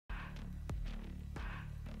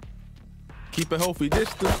Keep a healthy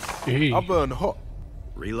distance. Hey. I burn hot.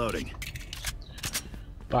 Reloading.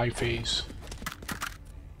 Buy phase.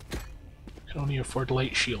 Can only afford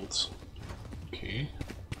light shields. Okay.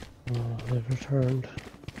 They've returned.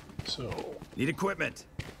 So. Need equipment.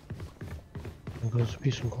 There goes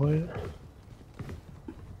peace and quiet.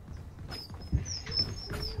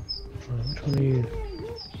 Which one are you?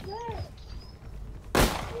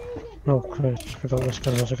 Oh Christ, I forgot this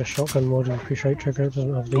gun has like a shotgun mode and pre-shite trigger, it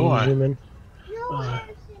doesn't have the zoom in.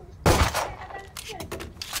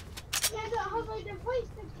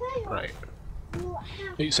 Right.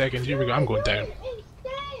 8 seconds, here we go, I'm going down.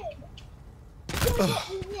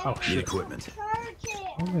 Oh shit. Need equipment.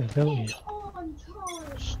 Oh my god.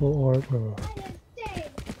 Slow orb. Oh.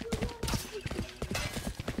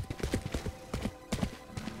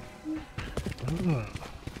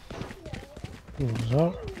 What was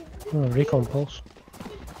that? Oh, recon pulse.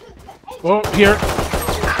 Oh, here!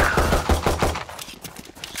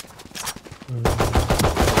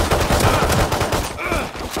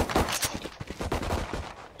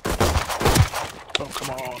 Oh, come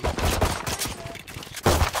on.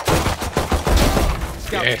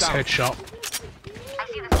 Yes, headshot.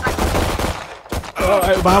 Oh,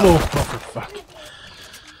 out of ammo! Oh, for fuck.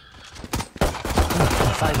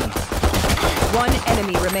 One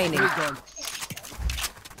enemy remaining.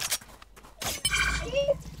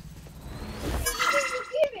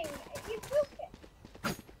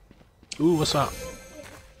 Ooh, what's that?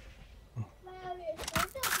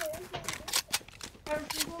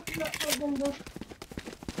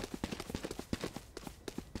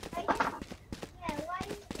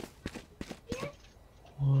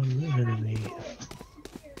 One enemy.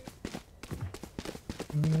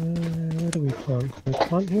 Where do we plant? Can we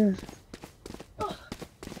plant here?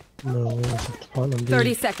 No, there's a plant on B.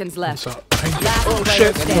 30 seconds left. What's that? Last Oh player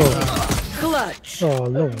shit! standing. Clutch. Oh,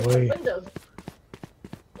 no way.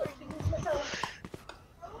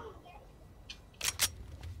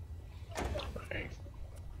 Right.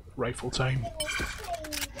 Rifle time.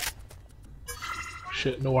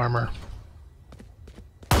 Shit, no armor.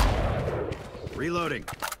 Reloading.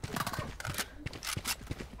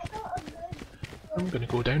 I'm gonna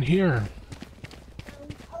go down here.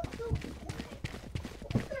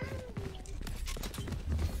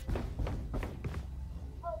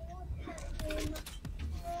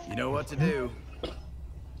 You know what to do.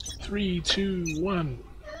 3, 2, 1.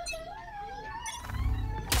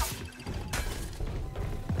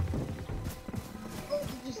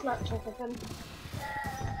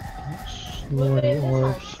 Loading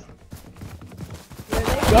orbs.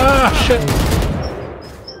 Ah, shit!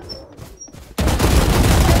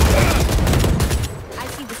 I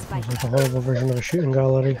see the spike. It's like a horrible version of a shooting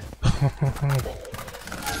gallery.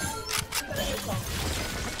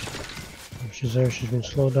 She's there, she's been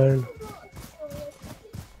slowed down.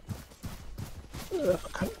 I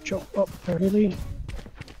can't jump up there, really.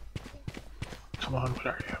 Come on,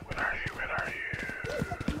 where are you? Where are you? Where are you?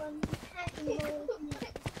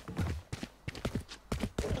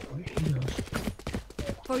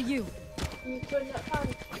 For you.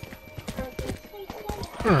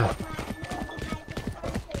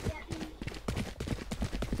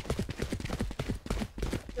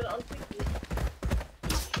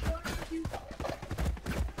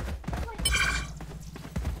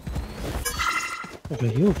 I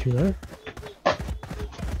healed you there.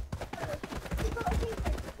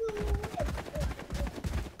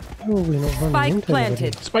 Oh, we're not running Spike into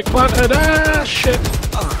planted. Spike planted! Ah, shit!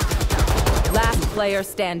 Last player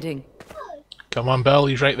standing. Come on, Bill,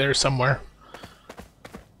 he's right there somewhere.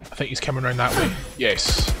 I think he's coming around that way.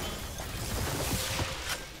 Yes.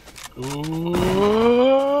 Ooh.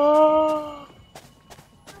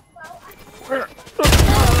 Where?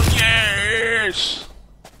 Oh, yes!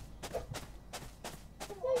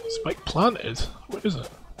 Spike planted? What is it?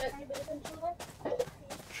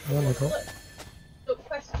 Sure, I got.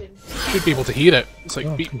 Should be able to hear it. It's like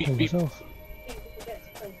Oh, beep, I can beep, kill beep. myself.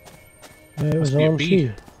 Yeah, it was Must be a on bee.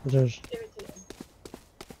 C. There's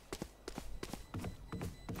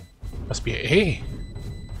Must be a A.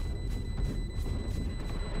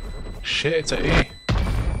 Shit, it's a A.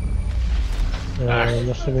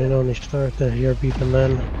 must have been only start to hear beeping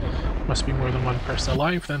then. Must be more than one person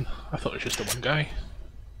alive then. I thought it was just the one guy.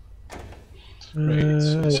 Right,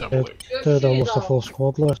 so let's have a look. There's almost a full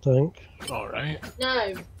squad left, I think. Alright.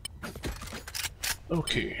 No.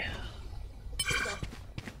 Okay.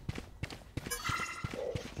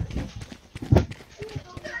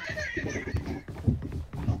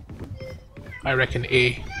 I reckon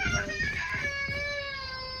A.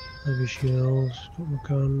 Heavy shields, got my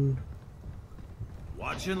gun.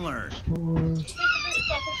 Watch and learn. Swords.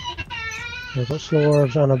 We've got slow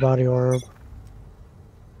orbs and a body orb.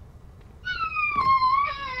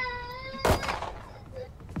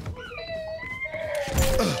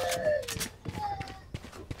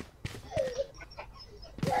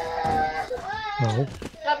 No.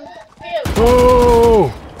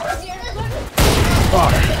 Oh!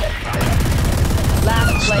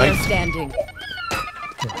 Last player Sniped. standing. Go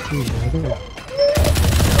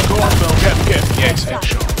on, Bill, get. Yes,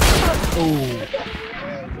 headshot. Oh.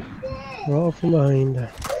 Right up from behind.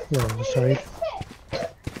 No, on the side.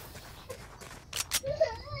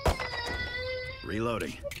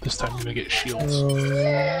 Reloading. This time I'm gonna get shields. Lost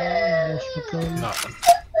my gun. Nothing.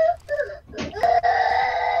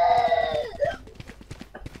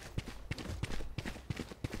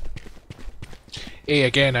 A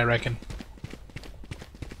again, I reckon.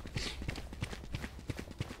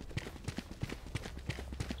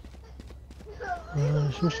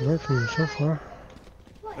 Seems to work for me so far.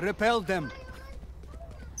 Repel them.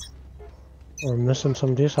 We're missing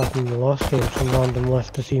somebody. This happened in the last game. Some random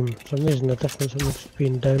left the team. For some reason the difference in it's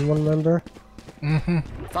being down one member.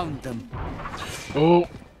 Found them. Oh.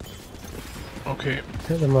 Okay.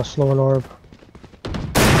 Hit them with a slow and orb.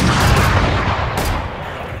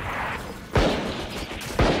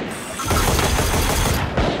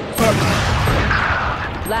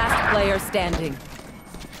 Last player standing.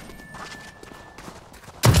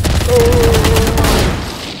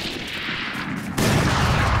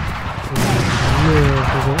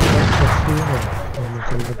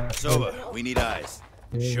 Sova, we need eyes.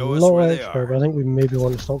 Show us Not where they expert, are. but I think we maybe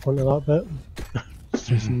want to stop going to that bit. It's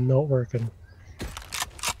just not working.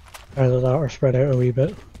 Either that or spread out a wee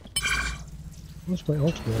bit. What's my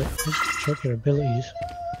ultimate? Let's check your abilities.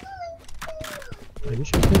 Can you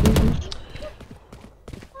check your abilities?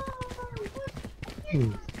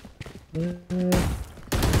 I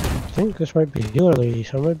think this might be healer lady,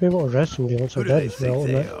 so I might be able to rest somebody once Who I'm do dead they as the think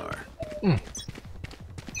they ultimate. are?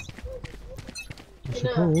 I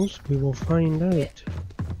suppose we will find out.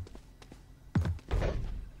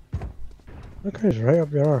 That guy's right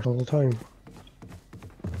up your arse all the time.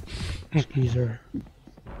 Skeezer.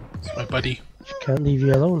 It's my buddy. Just can't leave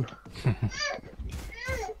you alone.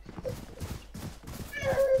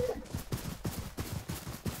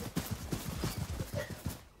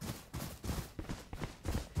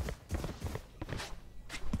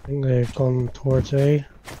 I think they've gone towards A.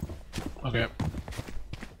 Okay.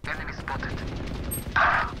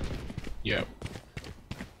 Yep.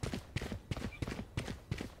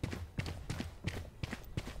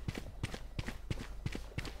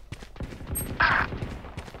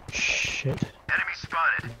 Shit. Enemy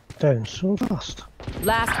spotted. Down so fast.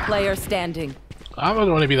 Last player standing. I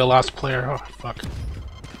don't want to be the last player. Oh, fuck.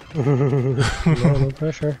 No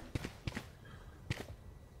pressure.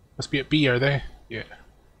 Must be at B, are they? Yeah.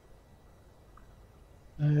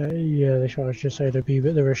 Yeah, they shot us just out of B,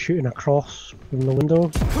 but they were shooting across from the window.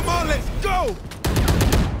 Come on, let's go!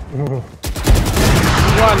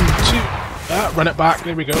 1, 2. Run it back.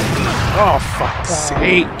 There we go. Oh, fuck's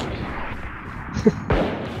sake.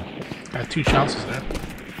 I had 2 chances there.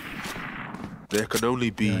 There can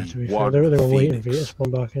only be Yeah, to be fair, one they were waiting for you to Phoenix.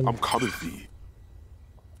 spawn back in. I'm coming for you.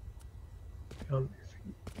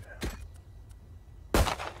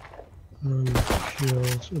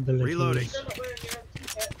 Shields, abilities. Reloading.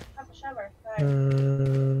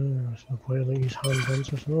 There's no point, I think he's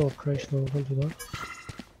handguns or something. Oh Christ, no, I can't do that.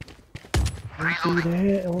 Don't do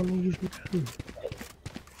that, I want to use my gun.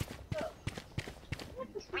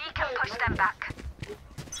 We can push them back.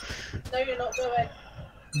 No, you're not going.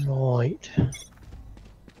 Right. Keep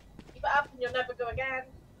it up and you'll never go again.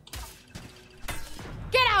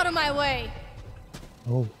 Get out of my way!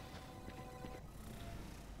 Oh,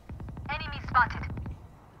 Enemy spotted.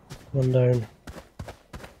 one down.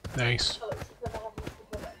 Nice.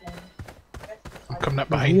 I'm coming up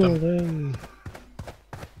behind them. them.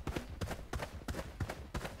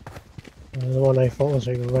 The one I thought was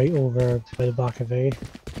like right over by the back of A.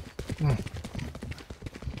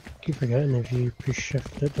 Keep forgetting if you push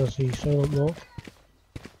shift it does the silent walk.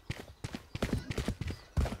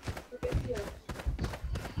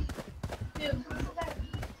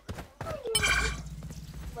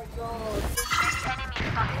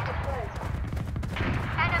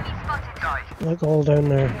 Enemy spotted. Like all down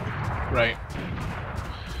there. Right.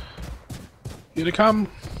 Here they come.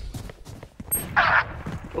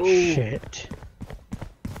 Oh. Shit.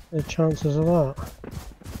 The chances of that.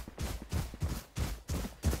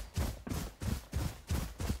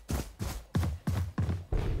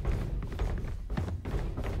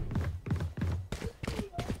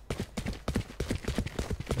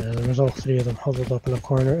 Yeah, there was all 3 of them huddled up in a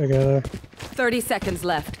corner together. 30 seconds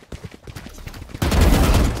left.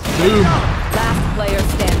 Boom! Last player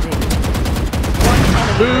standing. One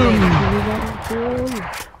enemy remaining.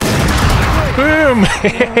 Boom!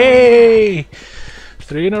 Hey!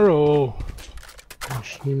 3 in a row.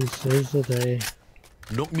 Machine saves the day.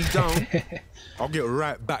 Knock me down. I'll get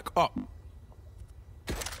right back up.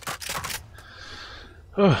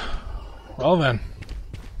 Well then.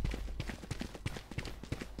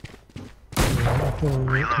 I don't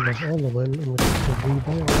wait till there's all the win and we just to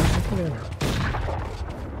rebuy all this again.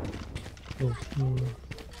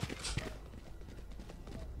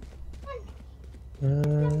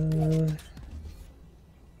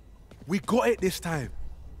 We got it this time.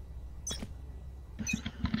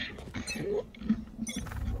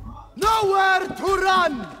 Nowhere to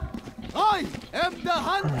run! I am the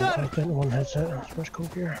hunter! I didn't one headset, that's much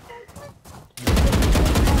copier.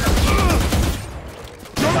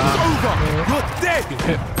 Joke's over! You're dead! Been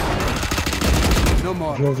hit. No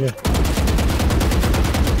more. Killed you.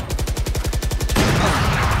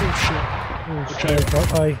 Oh shit. Watch out,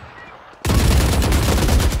 drop eye.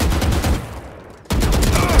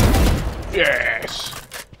 Yes!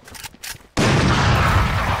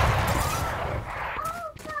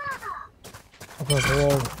 Above the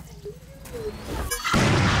wall.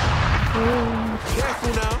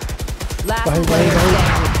 Careful now. Last Behind, player behind.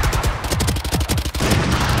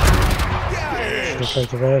 standing. Should've tried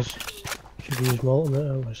to res. Should've used my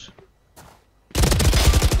ultimate, I was.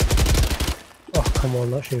 Oh, come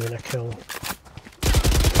on, that's even a kill.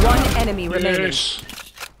 One enemy remaining. Yes!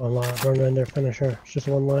 One last run around their finisher. It's just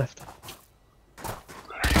one left.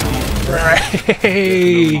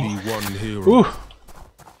 Hey! Only one hero. Ooh!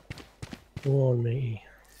 Go on, matey.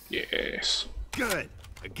 Yes. Good.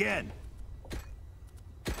 Again.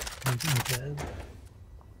 Again.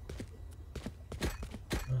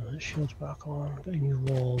 That shield's back on. Got a new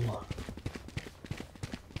wall.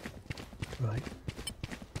 Right.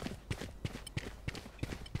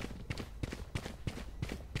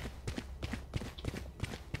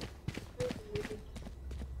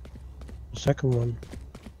 The second one.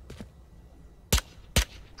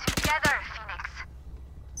 Together, Phoenix.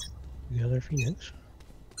 The other Phoenix.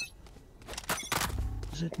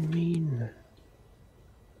 What does it mean?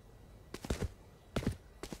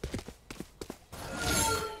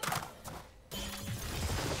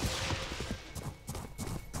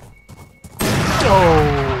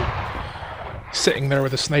 Oh! Sitting there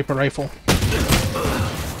with a sniper rifle.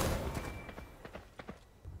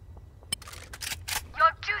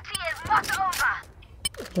 Your duty is not over.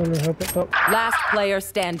 I don't know how picked up. Last player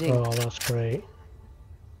standing. Oh, that's great.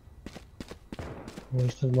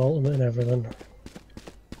 Wasted my ultimate and everything.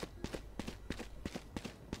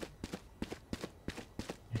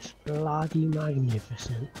 It's bloody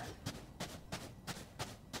magnificent.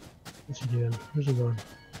 What's he doing? Where's he going?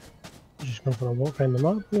 He's just going for a walk around the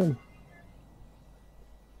map then.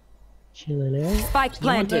 Chilling out. Spike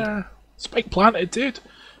planted. There. Spike planted, dude.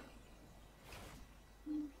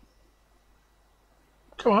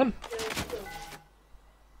 Come on.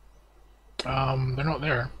 They're not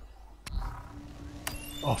there.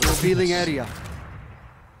 Oh, Revealing area.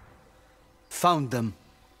 Found them.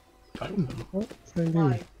 found them. What?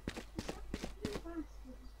 Friendly.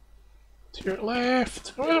 To your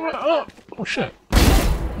left. Oh, oh shit.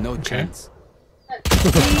 No Okay. chance.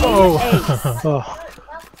 Oh! Oh.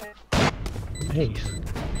 Nice.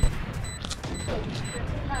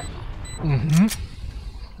 Mm-hmm.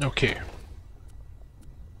 Okay.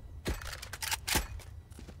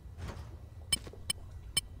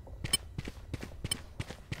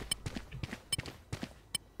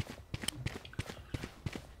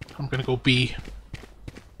 I'm gonna go B.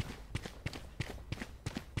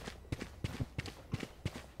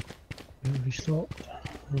 Restocked.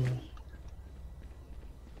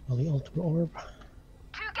 Oh, the ultimate orb.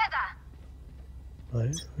 Together.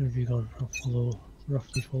 Right, where have you gone? I'll follow,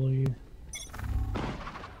 roughly follow you.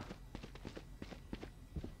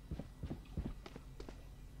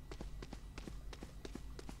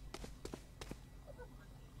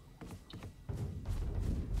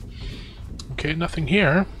 Okay, nothing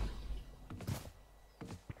here.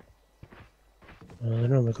 They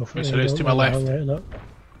normally go for Yes, it. it is to my left. Hang out in that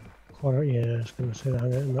corner. Yeah, I was going to say hang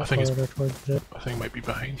out in I that think it's- corridor towards it. I think it might be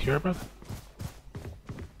behind here, but...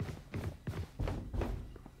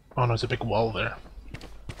 Oh no, there's a big wall there.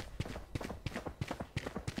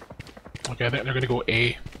 Okay, I think they're gonna go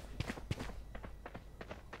A.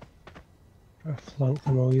 Try to flank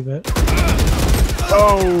them a wee bit.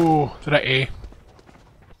 Oh! Did I A?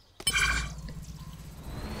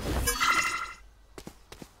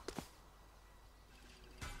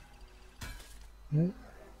 Right.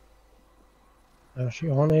 Are she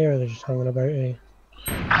on A or are they just hanging about A?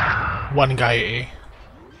 One guy at A.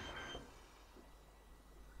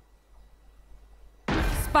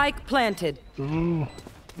 Spike planted. Ooh.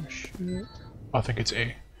 Shit. I think it's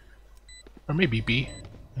A. Or maybe B.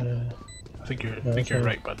 I think you're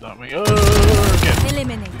right, but that way. Oh, again.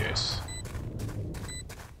 Eliminate. Yes.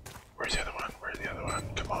 Where's the other one? Where's the other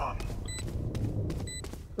one? Come on.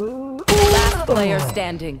 Last player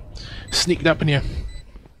standing. Sneaked up in you.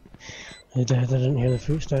 I didn't hear the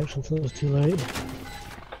footsteps until it was too late.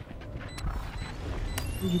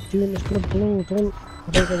 What are you doing? It's gonna blow, don't.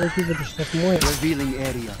 I don't get why people just step away. Revealing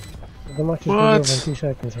area. The match is gonna be What? over in 2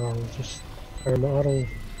 seconds, so I'll just turn the auto.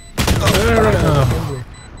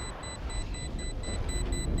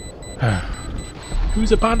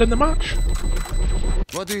 Who's abandoned the match?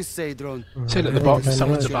 What do you say, drone? Said at the bottom,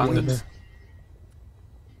 someone's abandoned.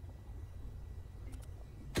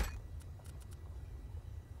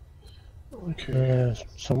 Okay.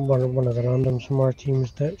 One of the randoms from our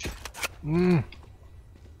team's ditch. Mm.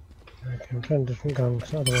 Okay, I'm trying different guns,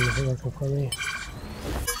 the other one isn't working for me.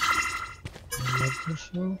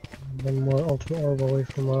 One more ultimate orb away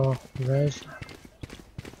from res.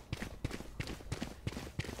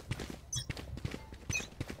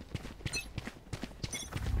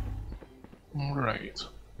 Alright.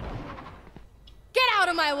 Get out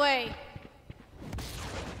of my way!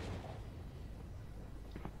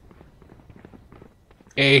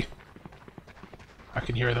 A. I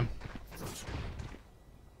can hear them.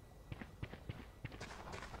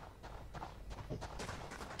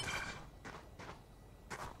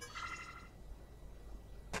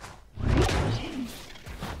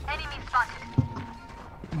 Enemy spotted.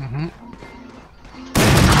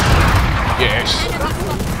 Yes.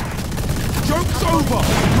 Joke's over!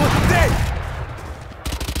 You're dead!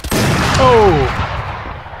 Oh!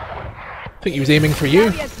 I think he was aiming for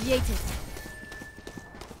you.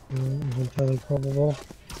 It's entirely probable.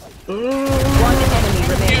 One enemy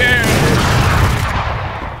remaining.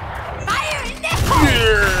 Fire in the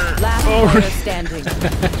hole! Last player standing.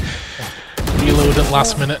 Reload at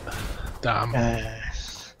last minute. Damn.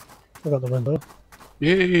 Yes. I got the window.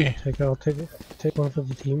 Yay. I'll take one for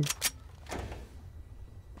the team.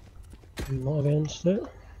 I'm not against it.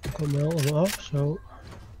 I've got my ultimate up, so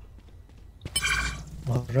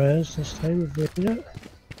I'll have res this time if we can it.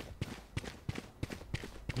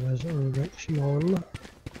 Res or Rexion.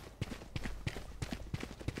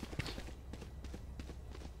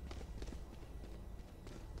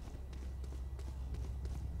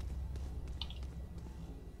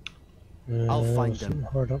 I'll find them.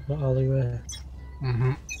 Hard up the alleyway.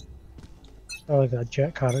 Mm-hmm. I like that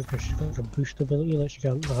jet character, she's got like a boost ability, lets you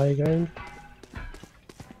get on the high ground.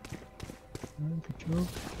 Good job.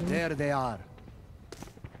 There they are.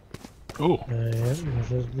 Oh. Yeah,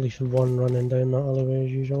 there's at least one running down that alleyway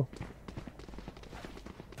as usual.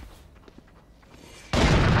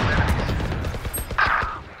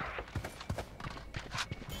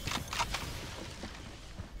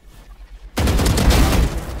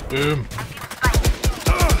 Boom.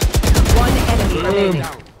 One enemy remaining.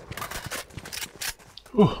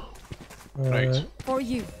 Ooh. Right. For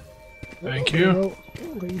you. Thank you.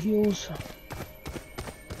 Got your heals.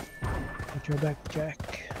 Got your back, Jack.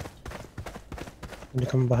 And they're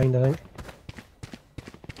coming behind, I think.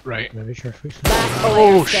 Right. Maybe sure footsteps. Last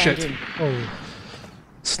Oh, player shit. standing. Oh,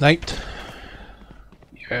 Sniped.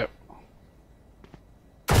 Yep.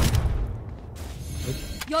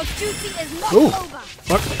 Your duty is not Oh. over!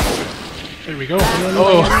 What? There we go. Player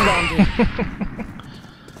Oh. standing.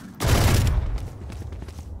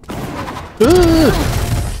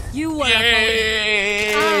 You were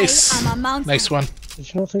Yes. I am a mountain. Nice one.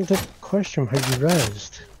 did you not think to question how you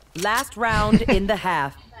rezzed? last round in the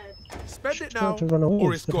half. Spend it Just now, not to run away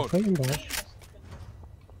or it's instead of gone. fighting back.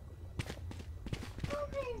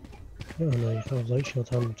 Oh no, you can't have light shield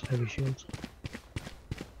and heavy shields.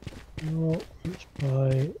 No, let's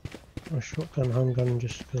buy a shotgun handgun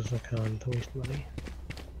just because I can to waste money.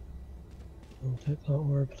 I'll take that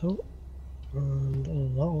orb though. And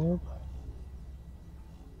that orb.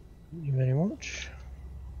 Thank you very much.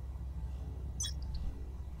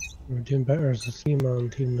 We're doing better as a 3-man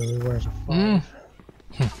team than we were as a 5.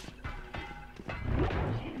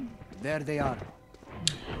 There they are.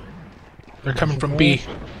 They're coming from B.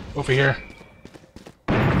 Over here.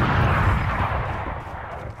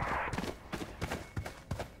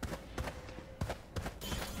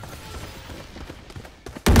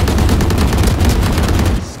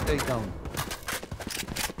 Stay down.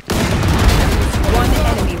 One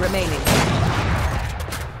enemy remaining.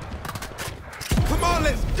 Come on,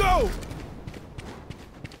 let's go!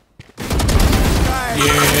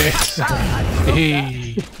 Yes.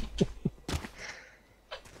 Hey.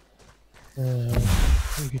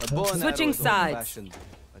 You could A bow touch and it. Switching arrow is sides. old-fashioned,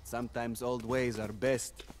 but sometimes old ways are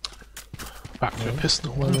best. Back to a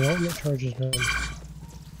pistol. When the ultimate charges down.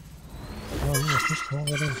 Oh no, pistol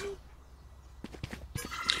already.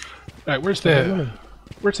 Right, where's money.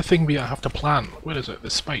 the thing we have to plant? Where is it? The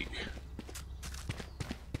spike.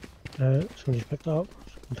 Somebody's picked it up.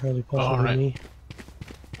 It's entirely possibly right. me.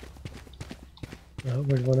 Where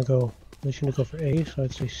do you want to go? At least you need to go for A, so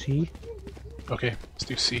I'd say C. Okay, let's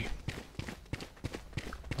do C.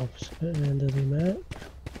 Opposite end of the map.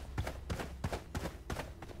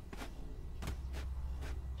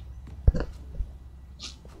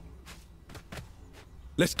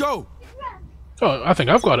 Let's go! Oh, I think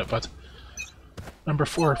I've got it, bud. Number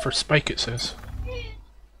 4 for spike, it says.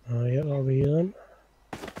 Yeah, that'll be you then.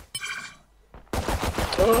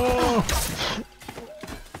 Oh!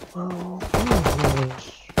 Oh,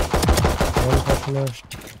 one person there.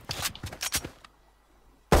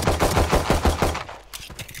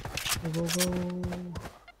 Go, go, go.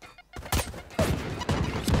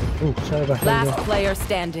 Ooh, sorry behind Last player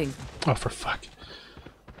standing. Oh, for fuck. you.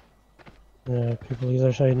 Yeah, people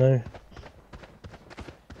either side now.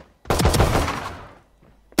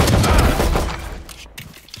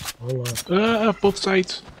 Oh no. Both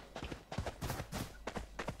sides.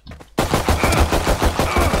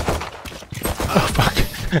 Oh, fuck.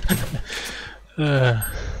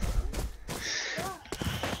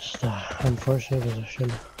 Just an unfortunate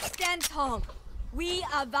position. Stand tall. We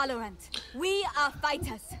are Valorant. We are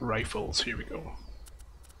fighters. Rifles, here we go.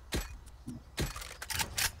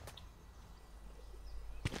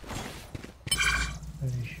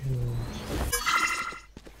 Heavy shields.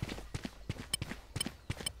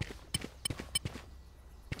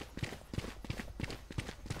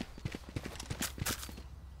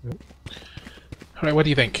 Alright, what do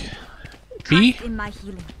you think? B? In my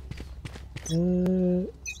healing.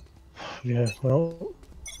 Yeah, well.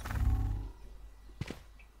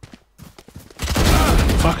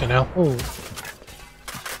 Fucking hell. Oh.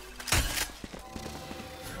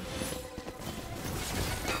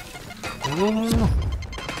 Oh.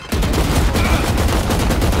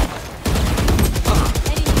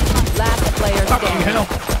 Last player Fucking standing. hell.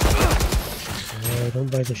 Yeah,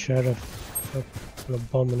 don't buy the sheriff. An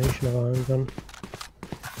abomination of a handgun.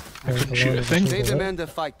 I couldn't shoot a thing. They demand a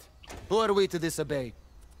fight. Who are we to disobey?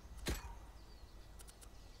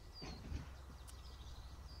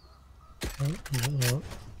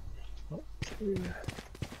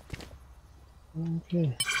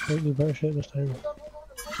 Okay, slightly better shit this time.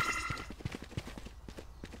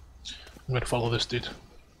 I'm gonna follow this dude.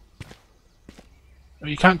 Oh,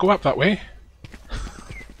 you can't go up that way.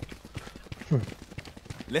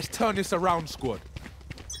 Let's turn this around, squad.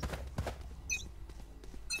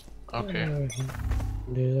 Okay. We can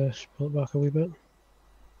do this, pull it back a wee bit.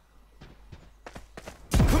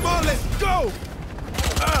 Come on, let's go!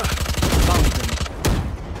 Found them.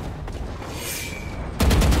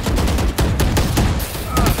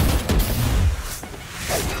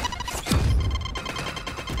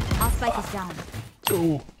 Our spike is down.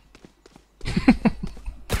 Oh.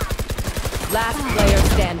 Last player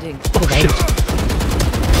standing. Oh shit.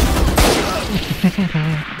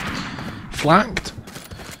 Flanked?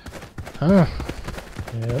 Huh.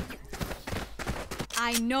 Yep.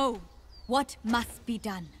 I know what must be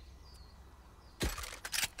done.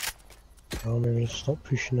 Well, maybe just stop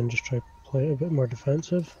pushing and just try to play it a bit more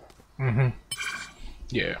defensive. Mm-hmm.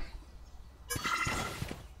 Yeah.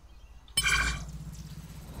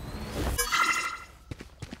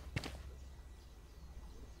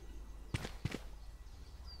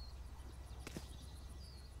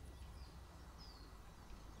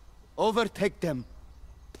 Overtake them.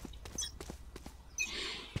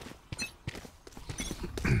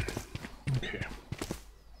 Okay.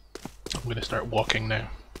 I'm gonna start walking now.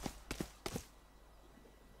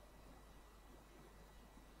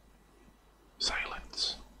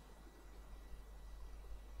 Silence.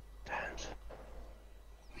 Dance.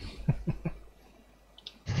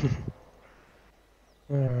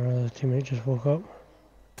 Our teammate just woke up.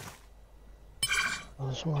 Oh,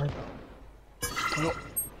 the sword. Oh.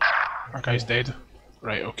 Our guy's dead.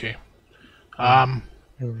 Right, okay. And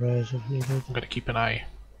res if needed. I'm gonna keep an eye.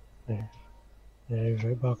 Yeah, he's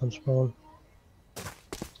right back on spawn.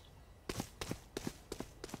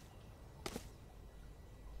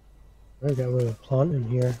 I'll get away with planting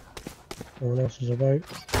here. No one else is about.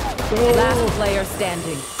 Last player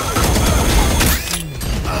standing.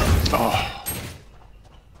 Oh.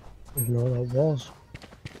 I didn't know what that was.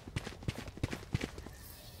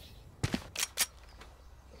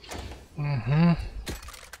 Mm-hmm.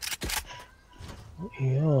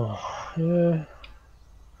 Yeah, yeah.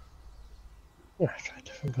 Yeah, try a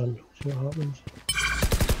different gun, see what happens.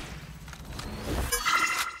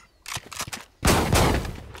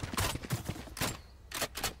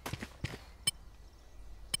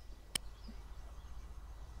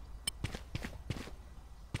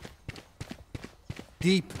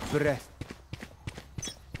 Deep breath.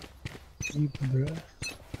 Deep breath.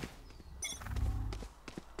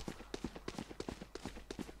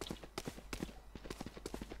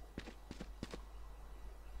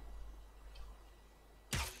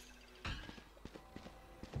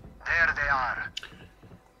 There they are.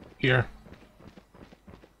 Here.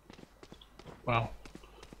 Wow.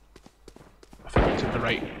 I think it's at the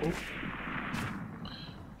right. Oh.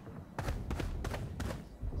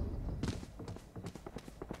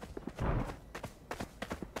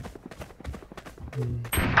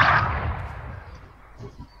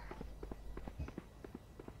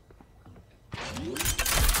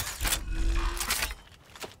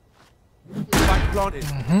 Back planted.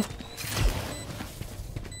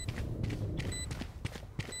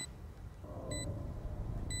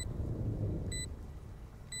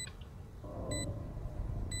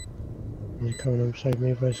 He's coming outside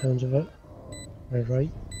me by the sounds of it. My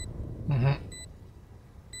right.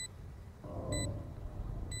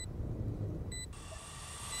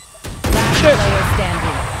 Last player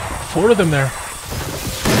standing. 4 of them there.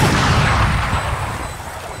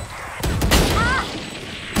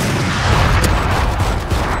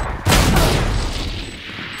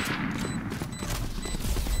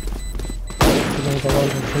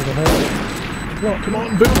 Come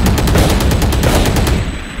on, boom!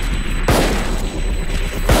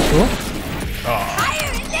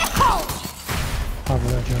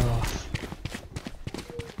 Having that jar off.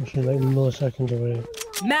 Actually, like milliseconds away.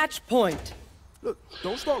 Match point. Look,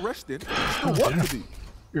 don't start resting. There's still work to do.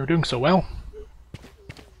 You were doing so well.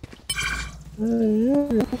 Yeah,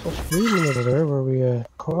 it's a screaming over there where we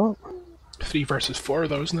caught up. 3 versus 4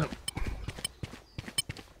 though, isn't it?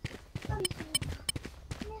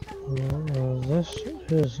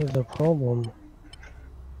 This is the problem.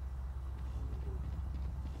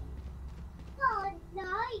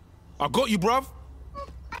 I got you, bruv.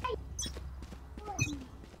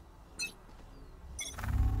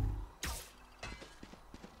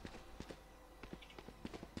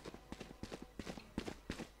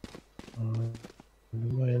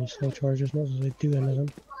 Buy any slow charges, not as I do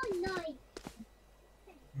anything.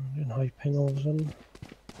 I'm getting high ping all of a sudden.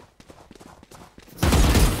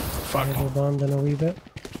 Fuck. I'll abandon a wee bit.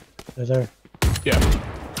 They're there. Yeah.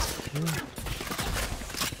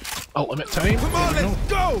 Ultimate time. Come on, There we let's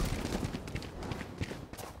go.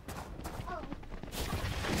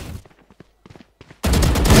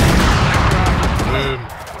 Boom.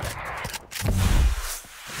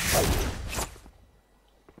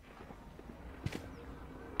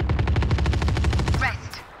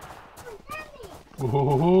 Rest.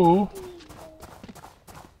 Ooh.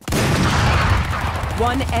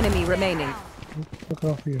 One enemy remaining. Look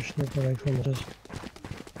out for your sniper rifle. It is.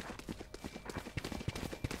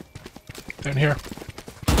 Down here.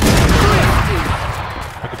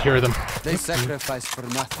 I could hear them. They sacrifice for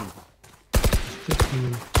nothing.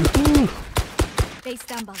 15. Woohoo. They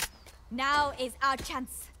stumble. Now is our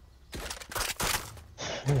chance.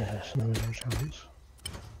 Yes, now is our chance.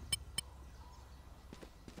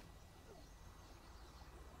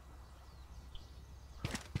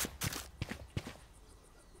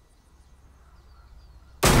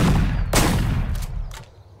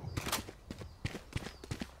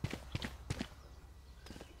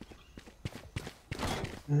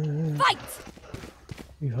 Fight!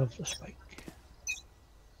 You have the spike.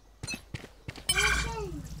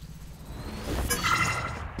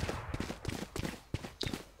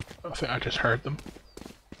 I think I just heard them.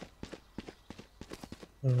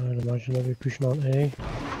 I'd imagine they'll be pushing on A.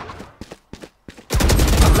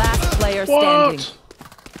 Last player standing. What?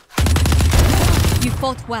 You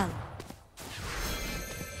fought well.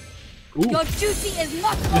 Ooh. Your duty is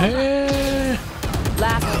not over. Eh.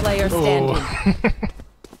 Last player standing. Oh.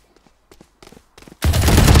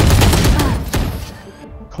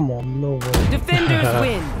 Come on, no way. Defenders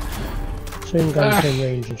win. Same gun, same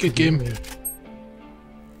range. and good should game. beat me.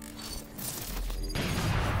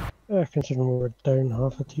 Considering we were down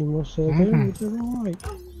half a team most of the game, we did alright.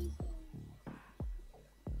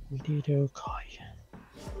 We did okay.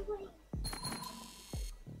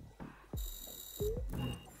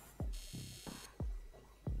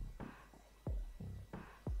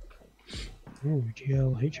 Ooh,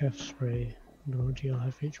 GLHF spray. I don't know what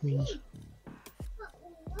GLHF means.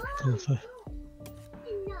 Alpha.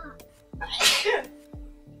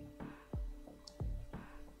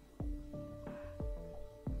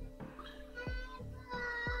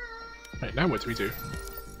 Right, now what do we do?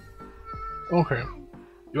 Okay.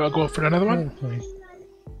 You wanna go for another one?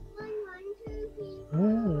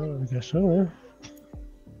 I guess so, then.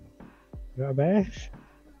 Got a bash?